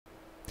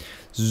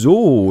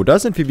So, da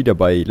sind wir wieder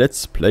bei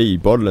Let's Play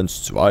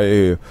Borderlands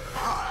 2.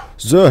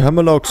 The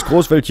HAMMERLOCK'S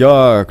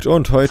Großweltjagd.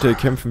 Und heute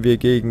kämpfen wir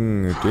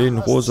gegen den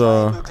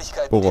rosa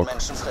Borok. Den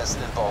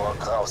menschenfressenden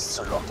Borok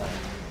rauszulocken.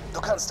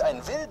 Du kannst einen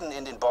Wilden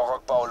in den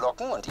Borok-Bau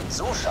locken und ihn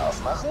so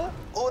scharf machen,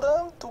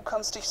 oder du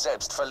kannst dich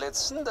selbst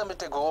verletzen,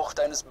 damit der Geruch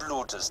deines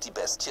Blutes die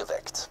Bestie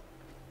weckt.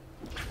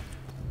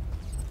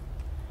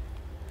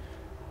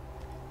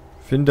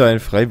 Finde einen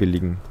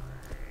Freiwilligen.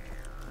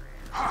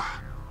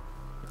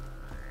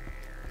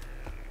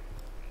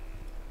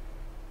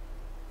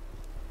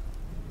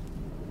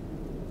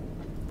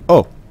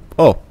 Oh,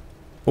 oh,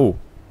 oh.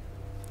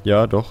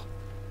 Ja, doch.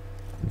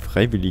 Einen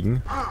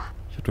Freiwilligen.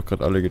 Ich habe doch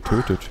gerade alle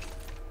getötet.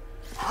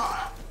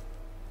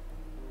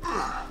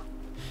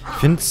 Ich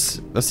finde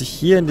es, was ich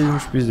hier in diesem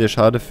Spiel sehr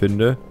schade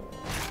finde,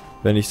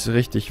 wenn ich es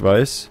richtig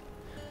weiß,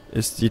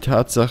 ist die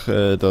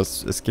Tatsache,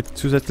 dass es gibt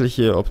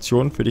zusätzliche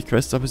Optionen für die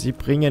Quests, aber sie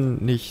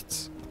bringen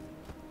nichts.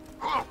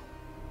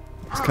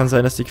 Es kann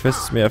sein, dass die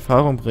Quests mehr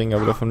Erfahrung bringen,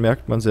 aber davon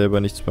merkt man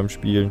selber nichts beim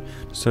Spielen.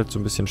 Das ist halt so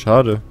ein bisschen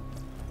schade.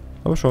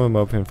 Aber schauen wir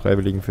mal, ob wir einen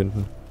Freiwilligen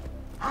finden.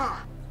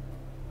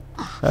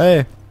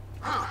 Hey!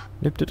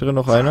 Lebt hier drin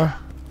noch einer?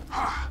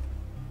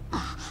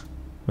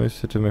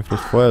 Das hätte mir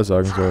vielleicht vorher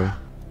sagen sollen.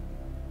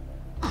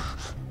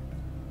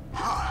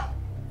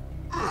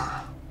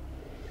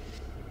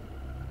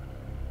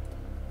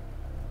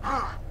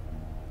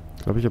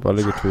 Ich glaube, ich habe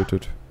alle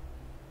getötet.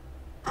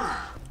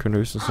 Wir können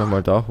höchstens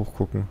nochmal da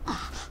hochgucken.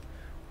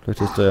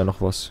 Vielleicht ist da ja noch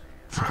was.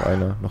 Noch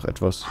einer, noch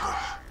etwas.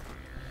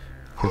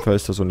 Auf jeden Fall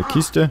ist da so eine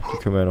Kiste, die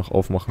können wir ja noch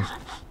aufmachen.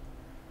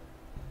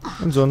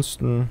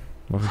 Ansonsten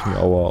mache ich mir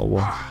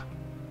Aua.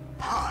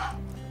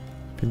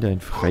 Bin da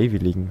ein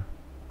Freiwilligen.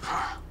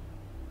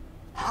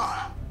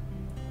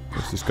 Da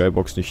ist die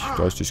Skybox nicht,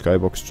 da ist die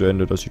Skybox zu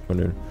Ende, da sieht man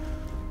den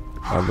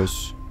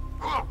alles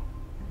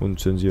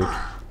unzensiert.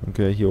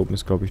 Okay, hier oben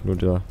ist glaube ich nur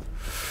der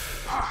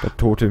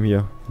Totem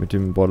hier mit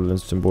dem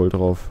Borderlands-Symbol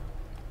drauf.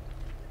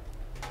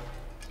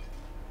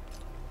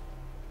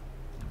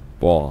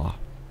 Boah.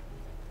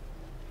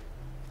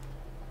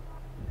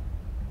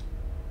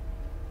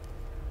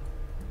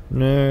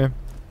 Nee,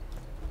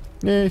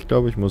 ich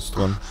glaube, ich muss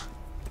dran.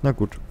 Na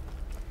gut.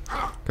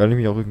 Kann ich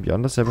mich auch irgendwie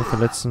anders selber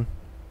verletzen?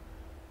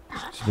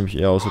 Sieht nämlich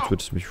eher aus, als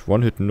würde es mich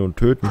one-hitten und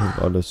töten und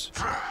alles.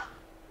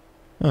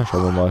 Ja,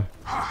 schauen wir mal.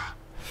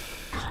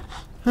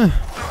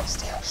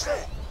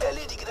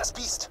 Erledige das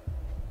Biest.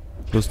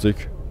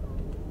 Lustig.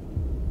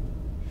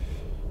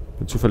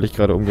 Bin zufällig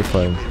gerade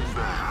umgefallen.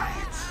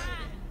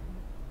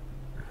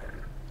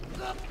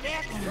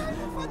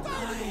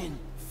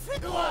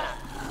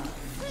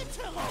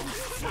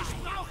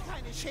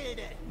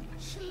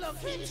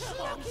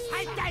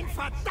 Halt dein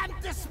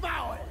verdammtes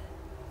Maul!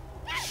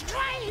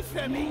 Schrei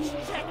für mich,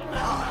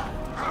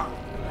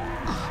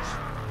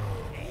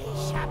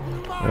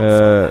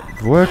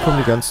 woher kommen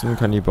die ganzen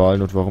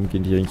Kannibalen und warum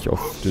gehen die eigentlich auf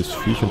das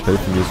Viech und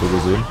helfen mir so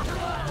gesehen?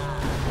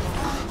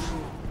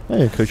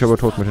 Hey, krieg ich aber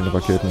tot mit den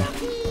Raketen.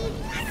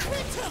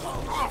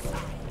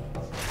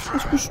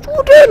 Was bist du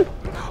denn?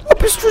 Oh,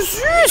 bist du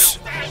süß?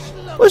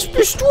 Was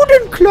bist du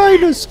denn,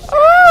 Kleines?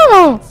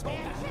 Ah!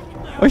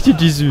 Oh, ich finde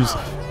die süß.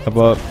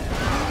 Aber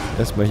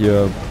erstmal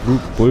hier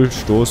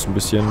Bullstoß ein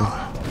bisschen.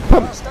 Du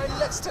hast dein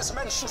letztes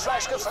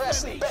Menschenfleisch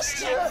gefressen,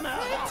 Bestie.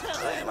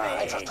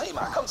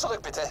 Prima, komm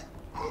zurück, bitte.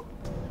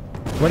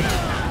 Moment.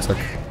 Zack.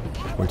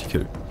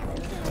 Multikill.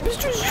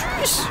 Bist du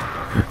süß?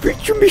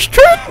 Willst du mich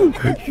töten?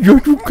 Ja,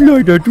 du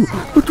Kleiner, du.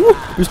 Und du?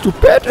 Bist du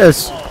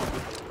Badass?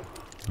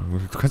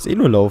 Du kannst eh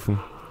nur laufen.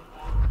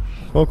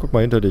 Oh, guck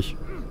mal hinter dich.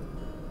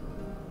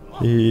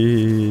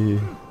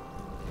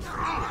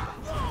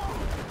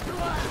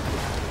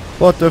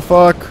 What the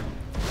fuck?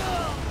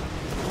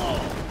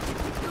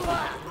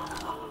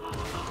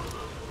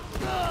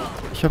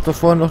 Ich habe da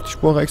vorhin noch die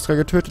Spore extra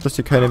getötet, dass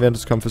hier keine während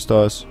des Kampfes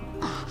da ist.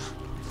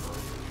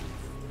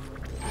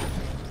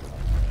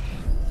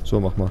 So,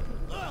 mach mal.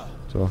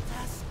 So.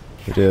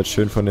 Wird der jetzt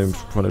schön von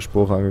der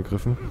Spore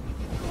angegriffen.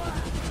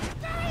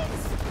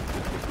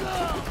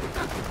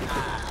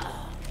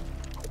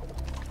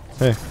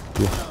 Hey,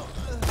 du.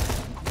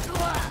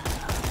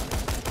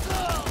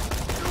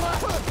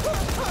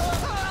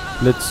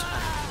 Blitz.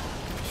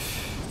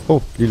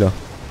 Oh, lila.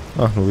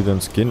 Ach, nur wieder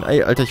ein Skin.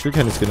 Ey, Alter, ich will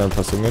keine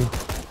Skin-Anpassungen.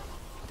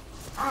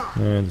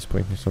 Nee, das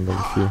bringt nicht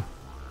sonderlich viel.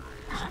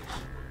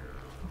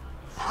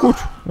 Gut,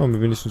 haben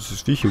wir wenigstens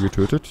das Viech hier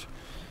getötet.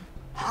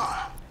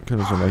 Wir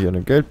können uns nochmal hier an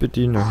dem Geld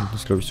bedienen. Da hinten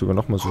ist, glaube ich, sogar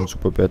nochmal so ein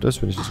super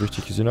Badass, wenn ich das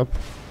richtig gesehen habe.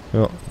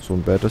 Ja, so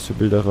ein Badass für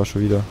Bilder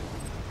schon wieder.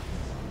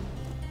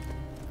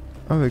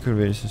 Aber wir können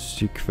wenigstens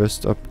die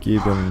Quest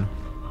abgeben.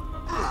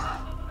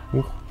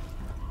 Huch.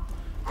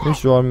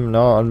 Nicht so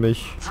nah an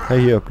mich.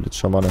 Hey, hier,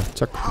 Blitzschamane.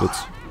 Zack,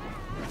 Blitz.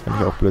 Kann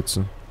ich auch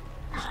blitzen.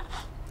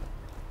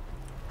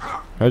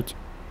 Halt.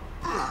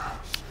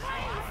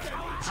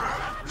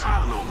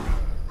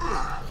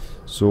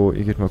 So,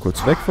 ihr geht mal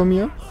kurz weg von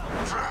mir.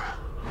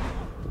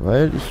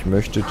 Weil ich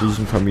möchte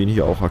diesen Kamin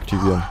hier auch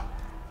aktivieren.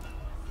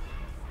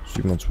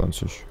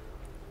 27.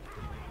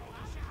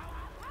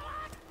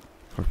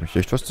 Frag mich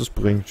echt, was das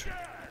bringt.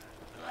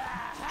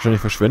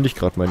 Wahrscheinlich verschwende ich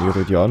gerade meinen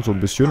Iridian so ein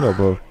bisschen,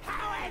 aber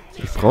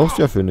ich brauch's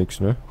ja für nichts,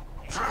 ne?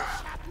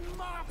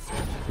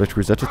 Vielleicht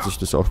resettet sich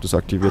das auch, das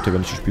Aktivierte,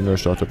 wenn ich das Spiel neu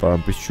starte. War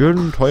ein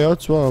bisschen teuer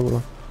zwar,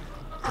 aber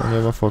kann ja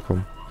mal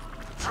vorkommen.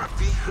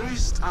 Wie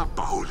höchst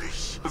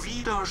erbaulich.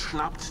 Wieder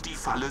schnappt die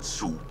Falle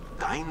zu.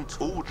 Dein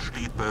Tod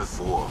steht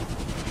bevor.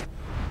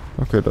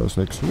 Okay, da ist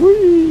nichts.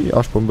 Hui,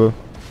 Arschbombe.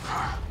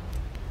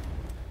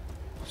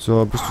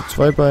 So, bist du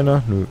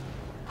Zweibeiner? Nö.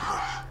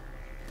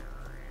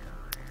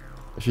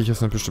 Viecher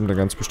sind bestimmt in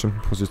einer ganz bestimmten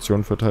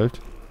Position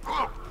verteilt.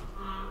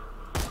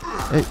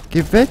 Ey,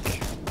 geh weg!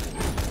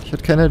 Ich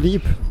hatte keiner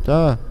lieb.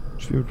 Da,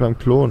 spiel mit meinem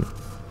Klon.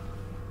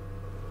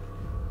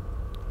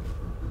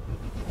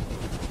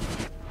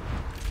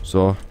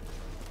 So.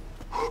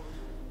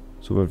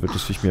 So weit wird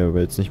das Viech mir aber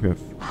jetzt nicht mehr...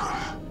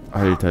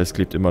 Alter, es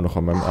klebt immer noch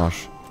an meinem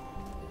Arsch.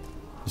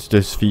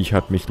 Das Viech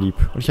hat mich lieb.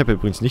 Und ich habe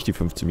übrigens nicht die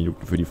 15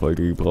 Minuten für die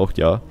Folge gebraucht,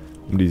 ja,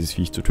 um dieses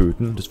Viech zu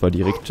töten. Das war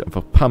direkt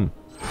einfach Pam.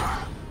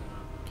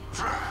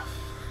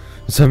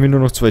 Jetzt haben wir nur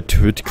noch 2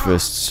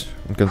 Tötquests.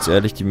 Und ganz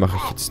ehrlich, die mache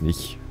ich jetzt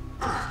nicht.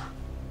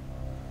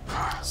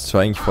 Es ist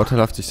zwar eigentlich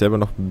vorteilhaft, sich selber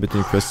noch mit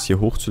den Quests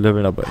hier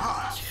hochzuleveln, aber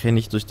ich renne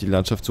nicht durch die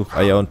Landschaft, suche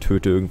Eier und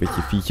töte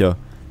irgendwelche Viecher.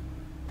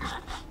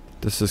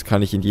 Das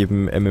kann ich in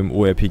jedem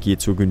MMORPG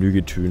zur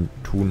Genüge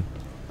tun.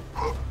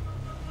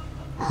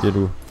 Hier,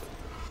 du.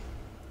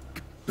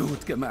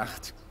 Gut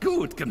gemacht.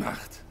 Gut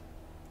gemacht.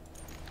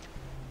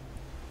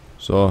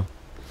 So.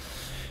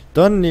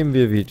 Dann nehmen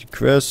wir wie die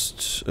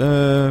Quest,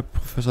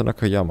 Professor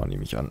Nakayama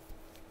nehme ich an.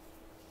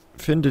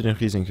 Finde den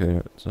riesigen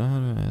Kerl.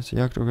 Er ist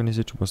Jagd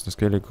organisiert, du musst eine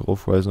Skele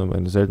aufweisen, um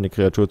eine seltene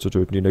Kreatur zu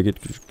töten, die in der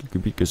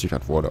Gebiet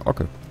gesichert wurde.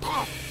 Okay.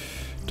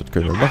 Das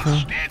können wir machen.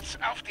 Stets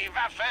auf die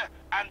Waffe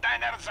an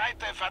deiner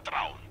Seite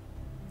vertrauen.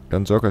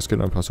 Ganserker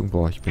Skin-Anpassung.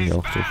 Boah, ich bin ja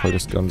auch so voll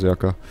des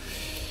Ganserker.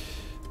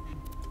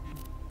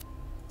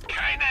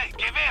 Keine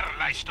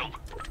Gewährleistung.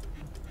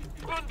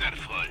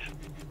 Wundervoll.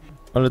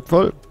 Alles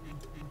voll?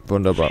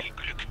 Wunderbar. Viel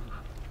Glück.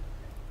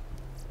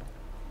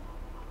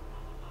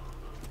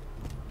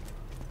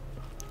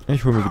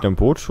 Ich hole mir wieder ein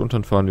Boot und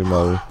dann fahren wir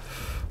mal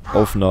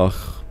auf nach...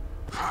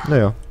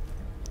 Naja.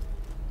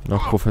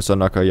 Nach Professor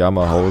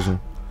Nakayama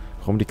Hausen.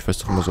 Warum die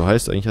Quest auch immer so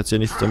heißt, eigentlich hat sie ja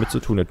nichts damit zu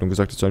tun. Er hat nur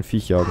gesagt, es soll ein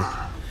Viech jagen.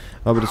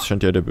 Aber das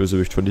scheint ja der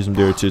Bösewicht von diesem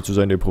DLC zu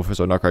sein, der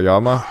Professor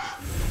Nakayama.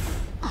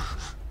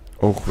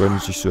 Auch wenn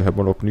sich so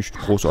HAMMERLOCK nicht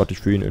großartig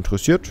für ihn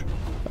interessiert.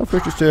 Aber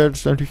vielleicht ist er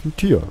letztendlich ein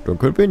Tier. Dann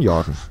können wir ihn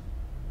jagen.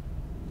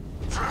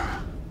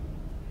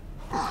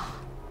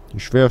 Die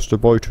schwerste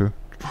Beute.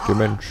 Der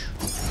Mensch.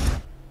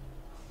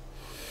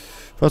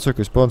 Fahrzeug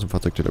gespawnt, zum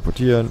Fahrzeug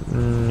teleportieren.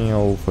 Ja,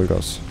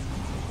 Vollgas.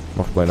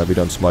 Macht meiner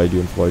wieder ein Smiley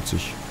und freut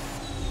sich.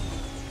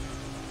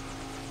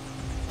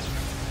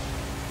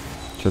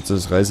 Ich schätze,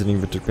 das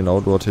Reiseding wird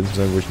genau dort hinten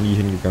sein, wo ich nie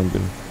hingegangen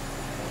bin.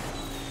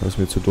 Weil es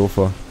mir zu doof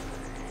war.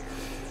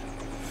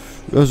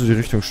 Also die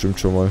Richtung stimmt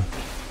schon mal.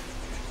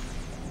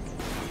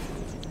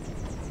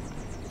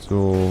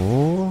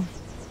 So.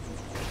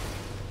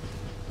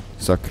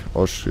 Zack,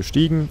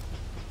 ausgestiegen.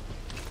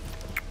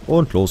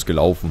 Und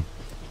losgelaufen.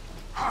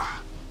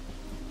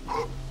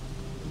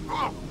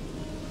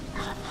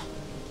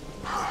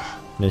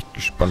 Echt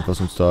gespannt,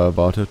 was uns da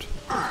erwartet.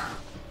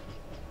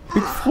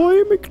 Ich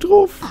freue mich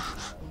drauf.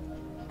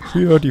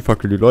 Hier, die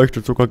Fackel, die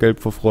leuchtet sogar gelb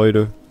vor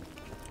Freude.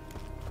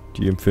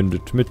 Die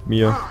empfindet mit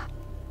mir.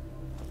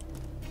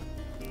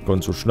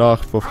 Ganz so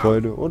schnarcht vor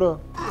Freude,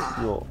 oder?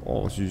 Ja,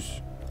 oh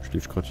süß.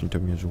 Schläft gerade hinter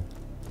mir so.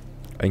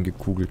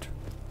 Eingekugelt.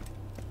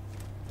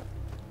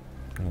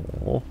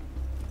 Oh.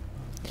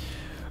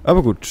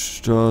 Aber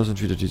gut, da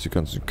sind wieder diese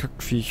ganzen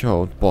Kackviecher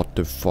und what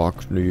the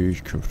fuck, nee,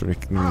 ich kämpfe doch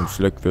nicht gegen eine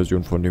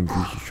Slack-Version von dem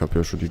Viech. Ich habe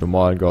ja schon die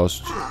normalen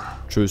Gast.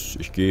 Tschüss,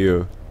 ich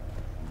gehe.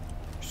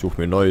 Ich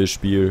suche mir ein neues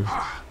Spiel.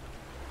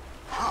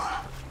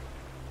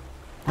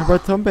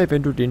 Aber Zombey,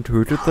 wenn du den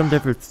tötest, dann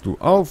levelst du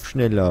auf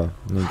schneller.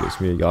 Nee, das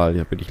ist mir egal,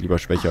 hier bin ich lieber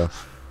schwächer.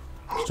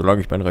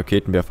 Solange ich meinen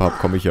Raketenwerfer habe,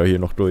 komme ich ja hier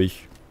noch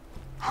durch.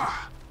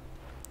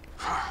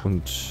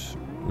 Und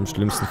im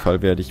schlimmsten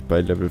Fall werde ich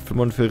bei Level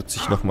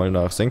 45 nochmal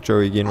nach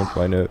Sanctuary gehen und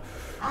meine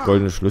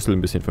goldene Schlüssel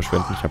ein bisschen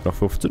verschwenden. Ich habe noch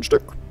 15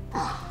 Stück.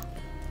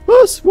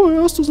 Was?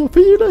 Woher hast du so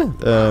viele?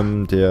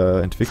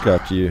 Der Entwickler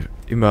hat die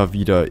immer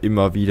wieder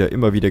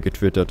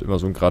getwittert. Immer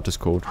so ein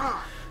Gratis-Code,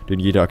 den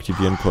jeder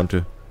aktivieren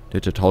konnte. Der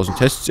hätte 1000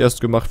 Tests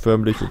erst gemacht,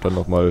 förmlich, und dann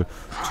nochmal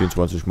 10,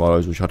 20 Mal.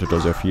 Also ich hatte da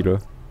sehr viele.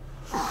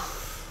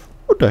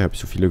 Und daher habe ich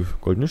so viele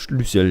goldene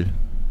Schlüssel.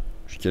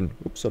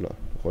 Upsala,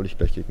 rolle ich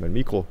gleich gegen mein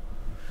Mikro.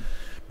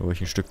 Nur weil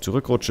ich ein Stück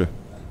zurückrutsche.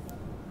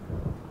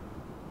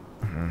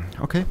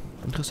 Okay,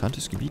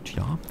 interessantes Gebiet,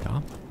 ja,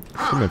 ja.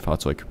 Ich mein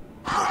Fahrzeug.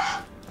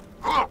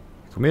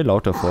 Ich komme mir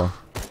lauter vor.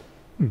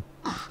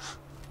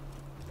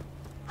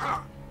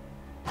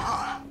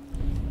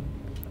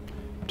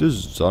 The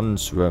Sun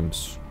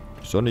Swamps.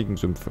 Die sonnigen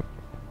Sümpfe.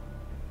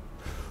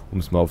 Um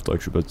es mal auf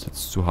Deutsch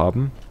übersetzt zu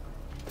haben.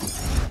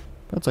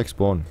 Fahrzeug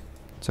spawnen.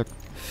 Zack.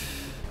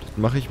 Das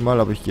mache ich mal,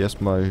 aber ich gehe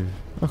erstmal.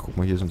 Ach, guck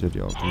mal, hier sind ja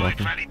die Automaten. Hohe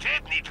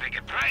Qualität,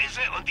 niedrige Preise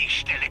und ich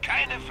stelle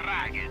keine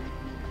Fragen.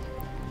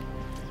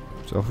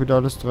 Ist auch wieder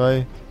alles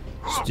 3.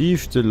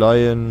 Steve the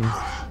Lion.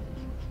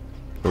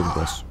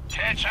 irgendwas.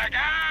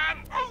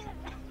 Tschetschagam!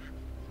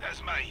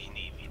 Das mache ich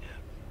nie wieder.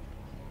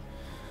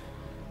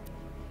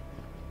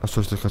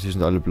 Achso, ich dachte gerade, die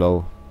sind alle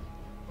blau.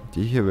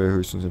 Die hier wäre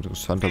höchstens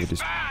interessant, aber die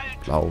ist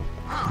blau.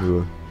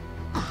 Nö.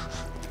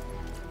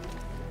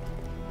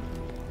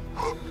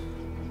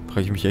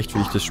 Frage ich mich echt,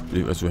 wie ich das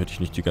Spiel... Also hätte ich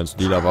nicht die ganzen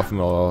lila Waffen,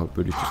 aber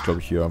würde ich das, glaube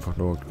ich, hier einfach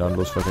nur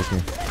gnadenlos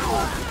verrecken.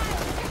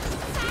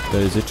 Ja,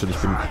 ihr seht schon, ich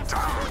bin...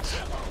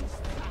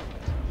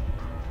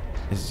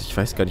 Ich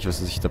weiß gar nicht, was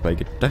er sich dabei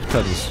gedacht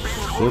hat, das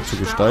so zu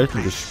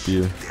gestalten, das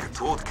Spiel. Der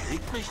Tod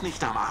kriegt mich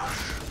nicht am Arsch.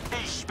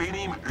 Ich bin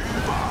ihm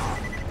über.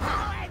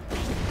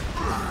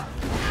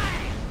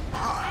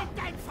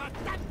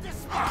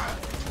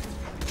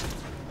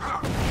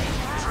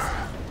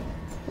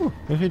 Oh,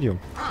 Iridium.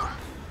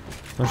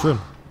 Na schön.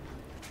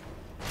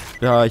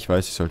 Ja, ich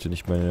weiß, ich sollte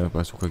nicht meine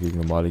Bazooka gegen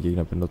normale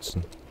Gegner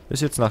benutzen.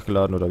 Ist jetzt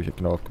nachgeladen oder habe ich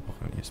genau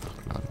aufgebrochen? Nee, ist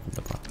nachgeladen.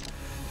 Wunderbar.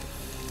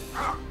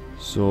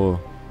 So.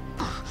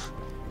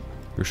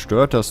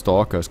 Gestörter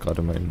Stalker ist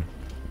gerade mein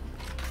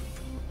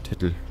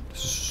Titel.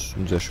 Das ist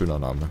ein sehr schöner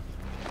Name.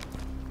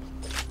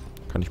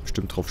 Kann ich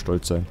bestimmt drauf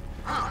stolz sein.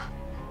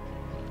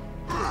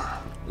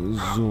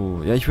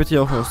 So. Ja, ich würde die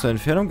auch aus der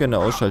Entfernung gerne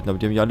ausschalten, aber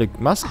die haben ja alle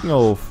Masken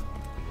auf.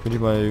 Können die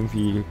mal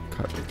irgendwie...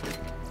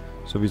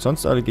 So wie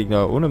sonst alle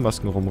Gegner ohne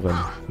Masken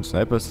rumrennen. Ein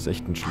Sniper ist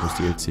echt ein schlimmes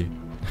DLC.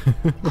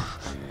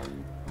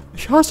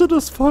 Ich hasse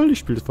das voll. Ich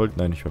spiele das voll...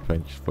 Nein, ich habe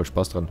eigentlich voll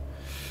Spaß dran.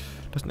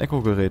 Das ist ein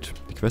Echo-Gerät.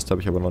 Die Quest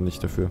habe ich aber noch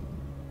nicht dafür.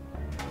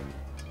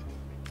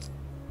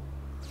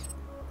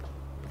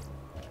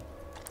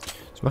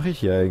 Was mache ich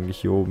hier eigentlich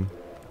hier oben?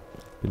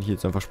 Bin ich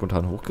jetzt einfach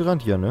spontan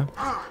hochgerannt hier, ne?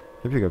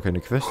 Ich habe hier gar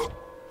keine Quest.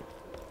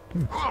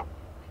 Hm.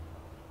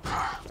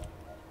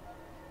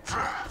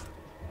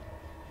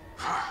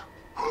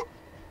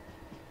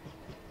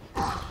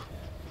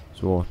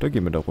 So, da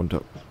gehen wir da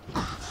runter.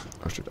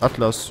 Da steht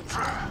Atlas.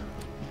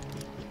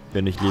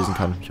 Wer nicht lesen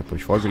kann, ich habe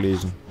euch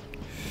vorgelesen.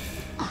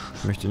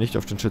 Ich möchte nicht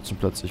auf den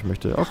Schützenplatz, ich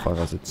möchte auf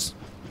Fahrersitz.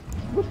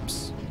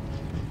 Ups.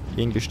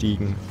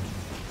 Hingestiegen.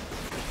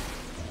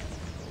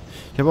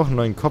 Ich habe auch einen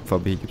neuen Kopf,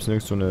 aber hier gibt es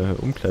nirgends so eine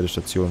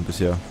Umkleidestation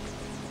bisher.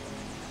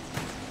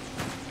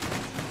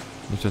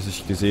 Nicht, dass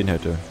ich gesehen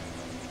hätte.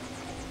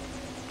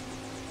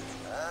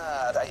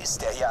 Ah, da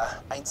ist er ja.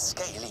 Ein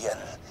Scalien.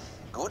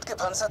 Gut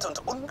gepanzert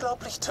und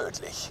unglaublich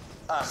tödlich.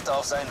 Achte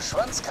auf seinen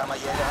Schwanz,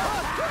 Kammerjäger.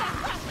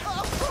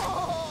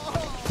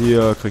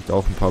 Hier kriegt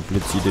auch ein paar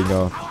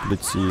Blitzi-Dinger.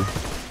 Blitzi.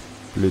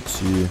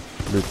 Blitzi.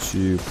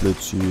 Blitzi.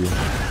 Blitzi.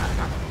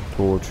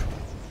 Tot.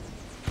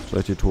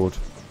 Seid ihr tot?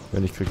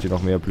 Wenn nicht, kriegt ihr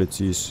noch mehr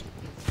Blitzis.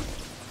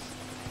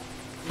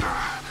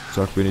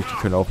 Sagt mir nicht, die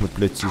können auch mit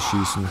Blitzis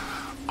schießen.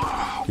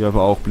 Die haben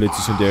auch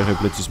Blitzis und deren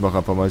Blitzis machen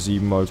einfach mal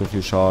 7-mal so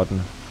viel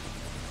Schaden.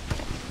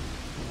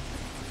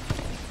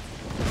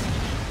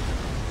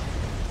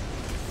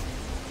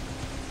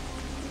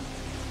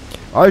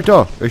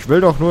 Alter, ich will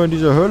doch nur in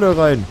diese Höhle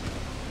rein.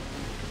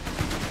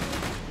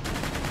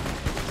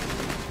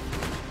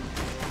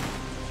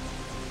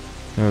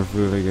 Ja,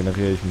 dafür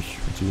regeneriere ich mich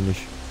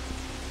ziemlich.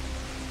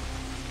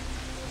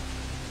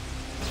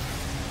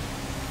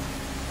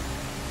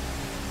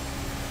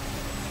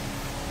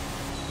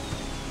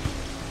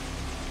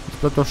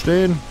 Jetzt bleibt doch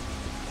stehen.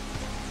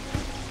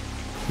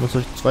 Ich muss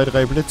euch 2,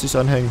 3 Blitzis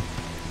anhängen.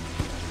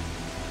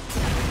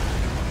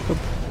 Hopp.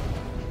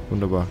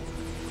 Wunderbar.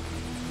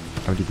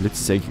 Aber die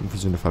Blitze ist eigentlich irgendwie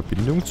so eine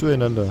Verbindung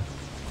zueinander.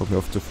 Kommt mir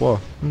oft so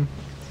vor.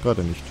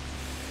 Gerade nicht.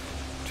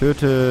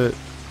 Töte...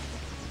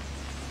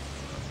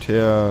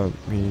 Termitage.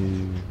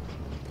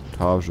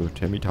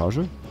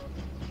 Termitage?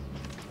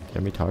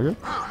 Termitage?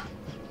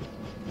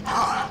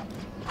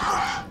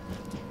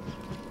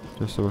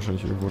 Der ist da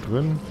wahrscheinlich irgendwo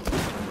drin.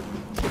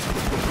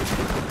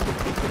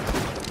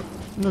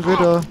 Eine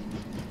Ritter.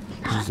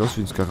 Das sieht aus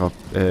wie ein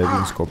wie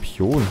ein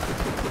Skorpion.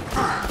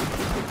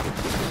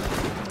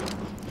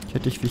 Ich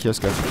hätte dich Viecher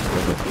Skorpion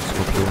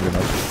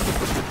genannt.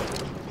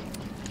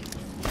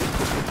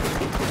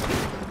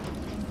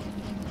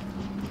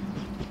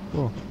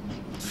 Oh.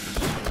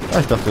 Ah,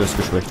 ich dachte, er ist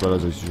geschwächt, weil er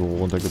sich so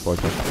runtergebaut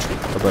hat.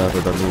 Aber er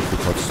hat dann nur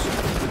gekotzt.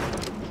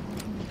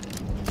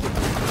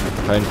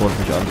 Kein Grund,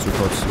 mich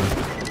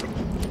anzukotzen.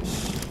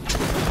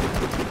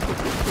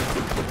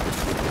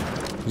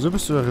 Wieso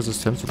bist du da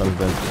resistent, solange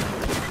dein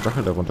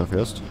Stachel da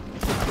runterfährst?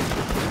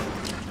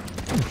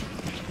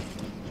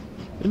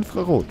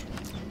 Infrarot.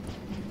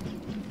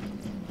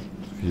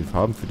 Viele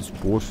Farben für das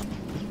Boot.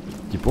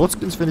 Die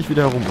Bootskins finde ich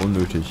wiederum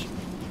unnötig.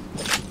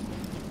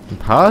 Ein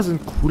paar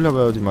sind cool,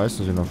 aber die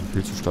meisten sehen noch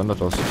viel zu Standard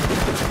aus.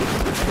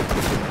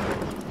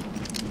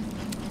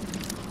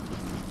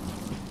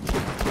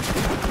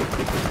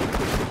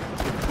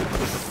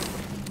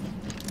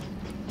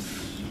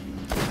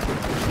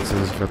 Jetzt hat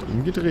er sich gerade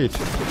umgedreht.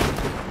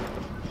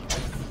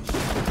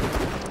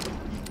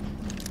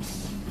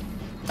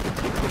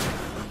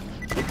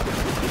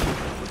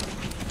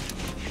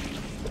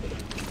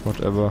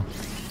 Whatever.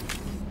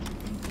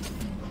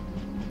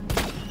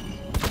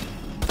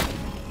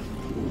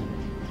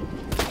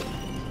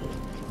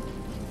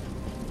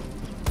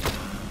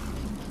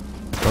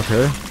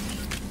 Okay.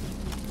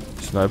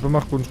 Die Sniper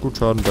macht uns gut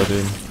Schaden bei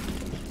denen.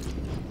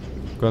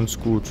 ganz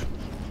gut.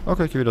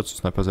 Okay, ich gehe wieder zu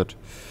Sniper-Set.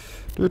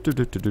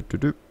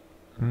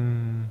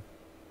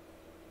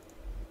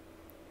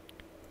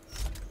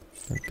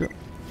 Danke.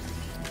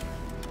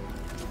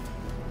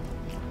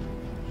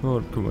 So,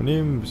 dann können wir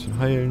nehmen, ein bisschen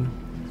heilen.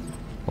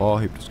 Oh,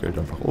 hebt das Geld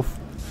einfach auf.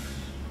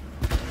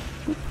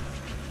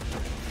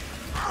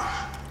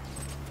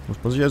 Muss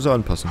man sich also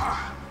anpassen.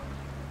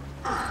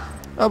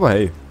 Aber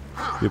hey,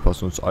 wir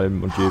passen uns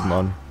allem und jedem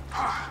an.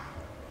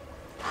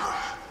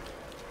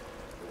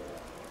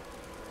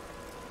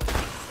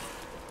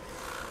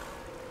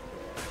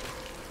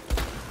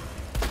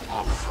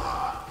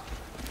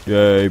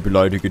 Yay,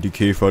 beleidige die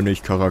Käfer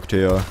nicht,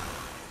 Charakter.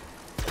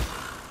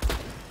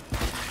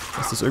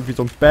 Das ist irgendwie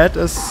so ein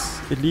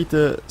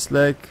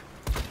Badass-Elite-Slag.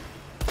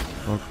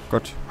 Oh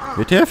Gott.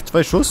 WTF,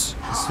 2 Schuss?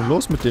 Was ist denn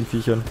los mit den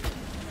Viechern?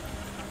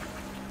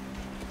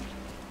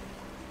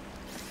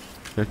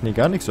 Fällt mir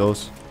gar nichts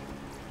aus.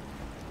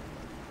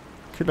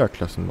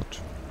 Killerklassenmod.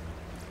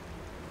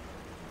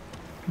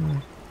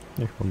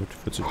 Ich war mit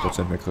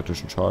 40% mehr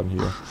kritischen Schaden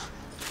hier.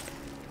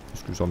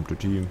 Das gesamte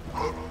Team.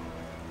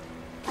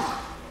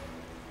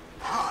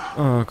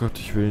 Oh Gott,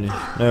 ich will nicht.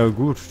 Naja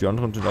gut, die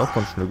anderen sind auch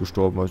ganz schnell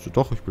gestorben. Also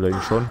doch, ich will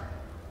eigentlich schon.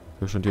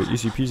 Da scheint ja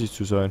easy peasy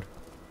zu sein.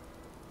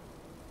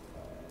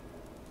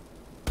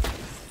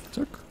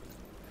 Zack.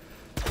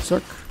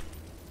 Zack.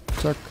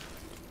 Zack.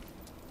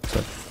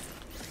 Zack.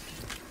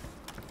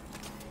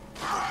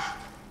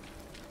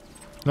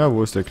 Na,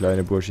 wo ist der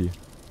kleine Burschi?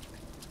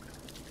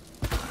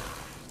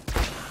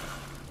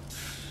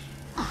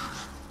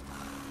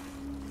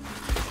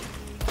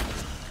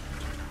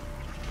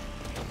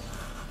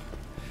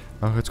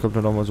 Ach, jetzt kommt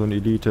da nochmal so eine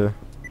Elite.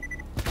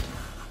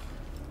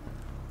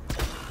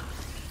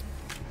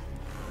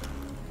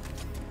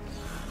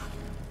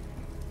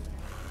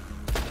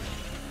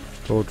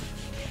 Tod.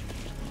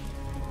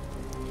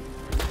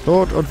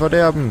 Tod und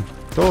Verderben.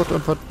 Tod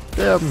und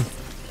Verderben.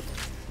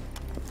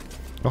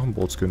 Noch ein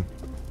Brotskin.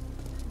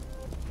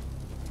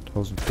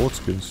 1000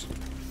 Brotskins.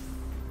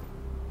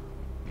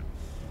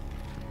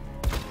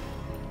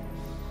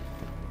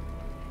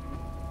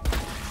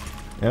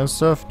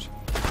 Ernsthaft?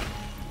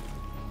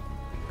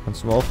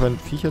 Kannst du mal aufhören,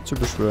 Viecher zu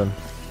beschwören?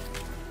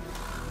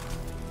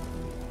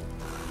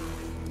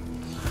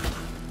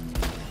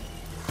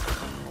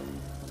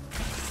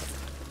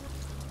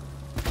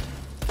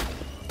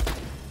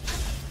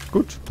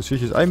 Gut, das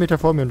Viech ist 1 Meter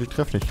vor mir und ich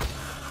treffe nicht.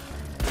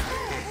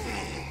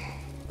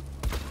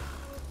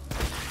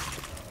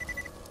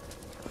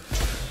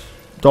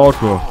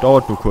 Dauert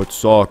nur kurz.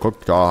 So,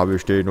 guck, da habe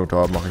ich den und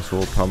da mache ich so,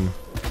 pam.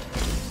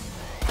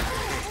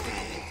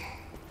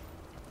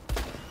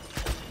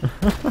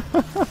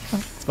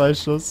 2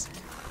 Schuss.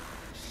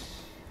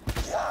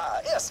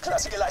 Ja,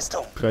 erstklassige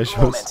Leistung. 3 Schuss.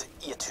 Moment,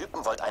 ihr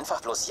Typen wollt einfach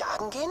bloß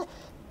jagen gehen?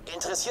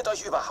 Interessiert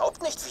euch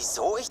überhaupt nicht,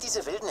 wieso ich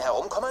diese Wilden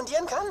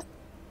herumkommandieren kann?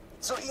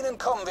 Zu Ihnen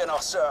kommen wir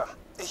noch, Sir.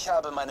 Ich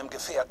habe meinem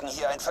Gefährten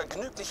hier ein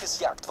vergnügliches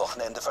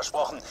Jagdwochenende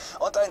versprochen.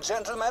 Und ein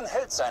Gentleman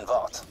hält sein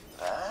Wort.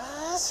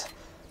 Was?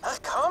 Ach,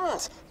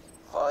 kommt.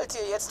 Wollt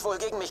ihr jetzt wohl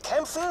gegen mich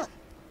kämpfen?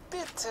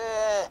 Bitte.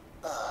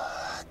 Oh,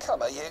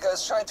 Kammerjäger,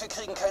 es scheint, wir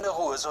kriegen keine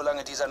Ruhe,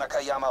 solange dieser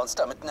Nakayama uns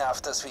damit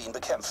nervt, dass wir ihn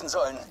bekämpfen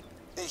sollen.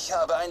 Ich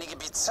habe einige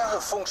bizarre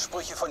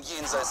Funksprüche von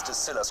jenseits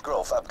des Sillers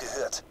Grove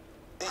abgehört.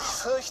 Ich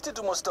fürchte,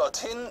 du musst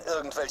dorthin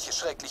irgendwelche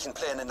schrecklichen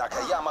Pläne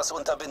Nakayamas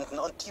unterbinden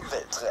und die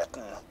Welt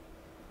retten.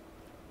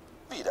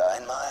 Wieder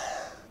einmal.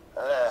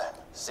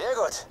 Sehr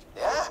gut.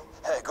 Ja,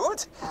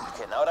 gut.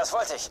 Genau das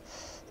wollte ich.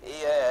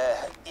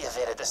 Ihr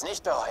werdet es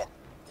nicht bereuen.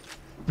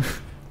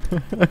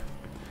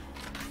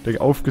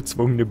 Der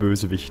aufgezwungene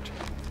Bösewicht.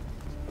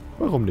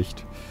 Warum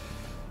nicht?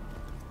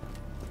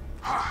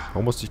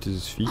 Warum musste ich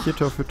dieses Viech hier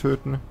dafür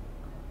töten?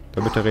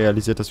 Damit er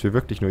realisiert, dass wir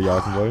wirklich nur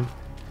jagen wollen.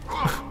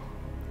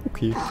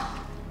 Okay.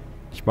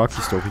 Ich mag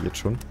die Story jetzt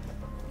schon.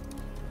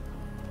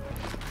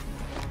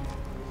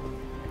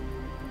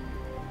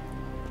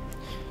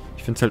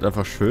 Ich finde es halt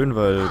einfach schön,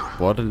 weil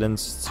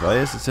Borderlands 2,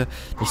 es ist ja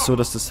nicht so,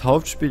 dass das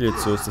Hauptspiel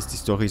jetzt so ist, dass die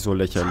Story so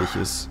lächerlich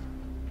ist.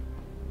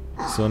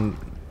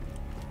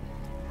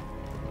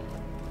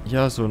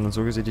 Ja, so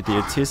gesehen, die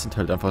DLCs sind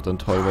halt einfach dann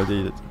toll,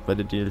 weil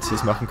die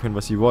DLCs machen können,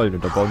 was sie wollen.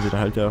 Und da bauen sie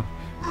dann halt ja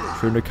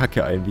schöne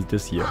Kacke ein, wie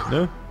das hier,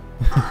 ne?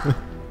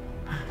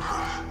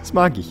 Das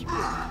mag ich.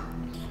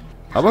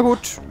 Aber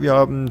gut, wir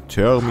haben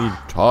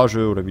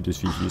Termitage, oder wie das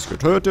Viech hieß,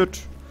 getötet.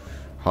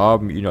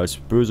 Haben ihn als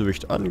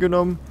Bösewicht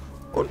angenommen.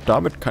 Und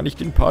damit kann ich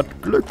den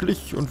Part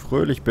glücklich und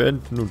fröhlich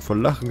beenden und vor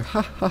Lachen.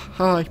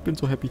 Hahaha, ich bin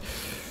so happy.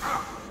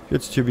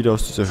 Jetzt hier wieder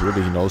aus dieser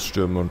Höhle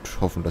hinausstürmen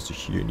und hoffen, dass ich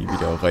hier nie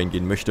wieder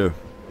reingehen möchte.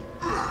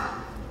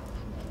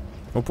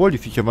 Obwohl, die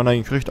Viecher waren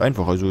eigentlich recht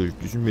einfach. Also,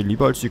 die sind mir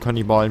lieber als die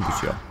Kannibalen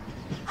bisher.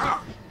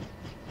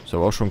 Ist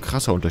aber auch schon ein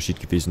krasser Unterschied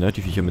gewesen, ne?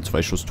 Die Viecher mit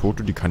 2 Schuss tot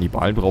und die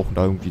Kannibalen brauchen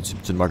da irgendwie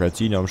 17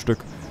 Magazine am Stück.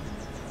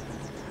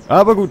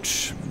 Aber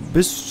gut,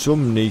 bis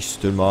zum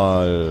nächsten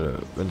Mal,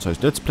 wenn es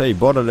heißt Let's Play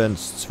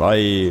Borderlands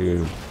 2,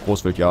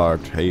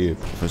 Großwildjagd, hey,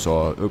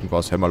 Professor,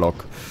 irgendwas,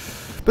 HAMMERLOCK.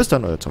 Bis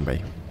dann, euer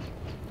Zombey.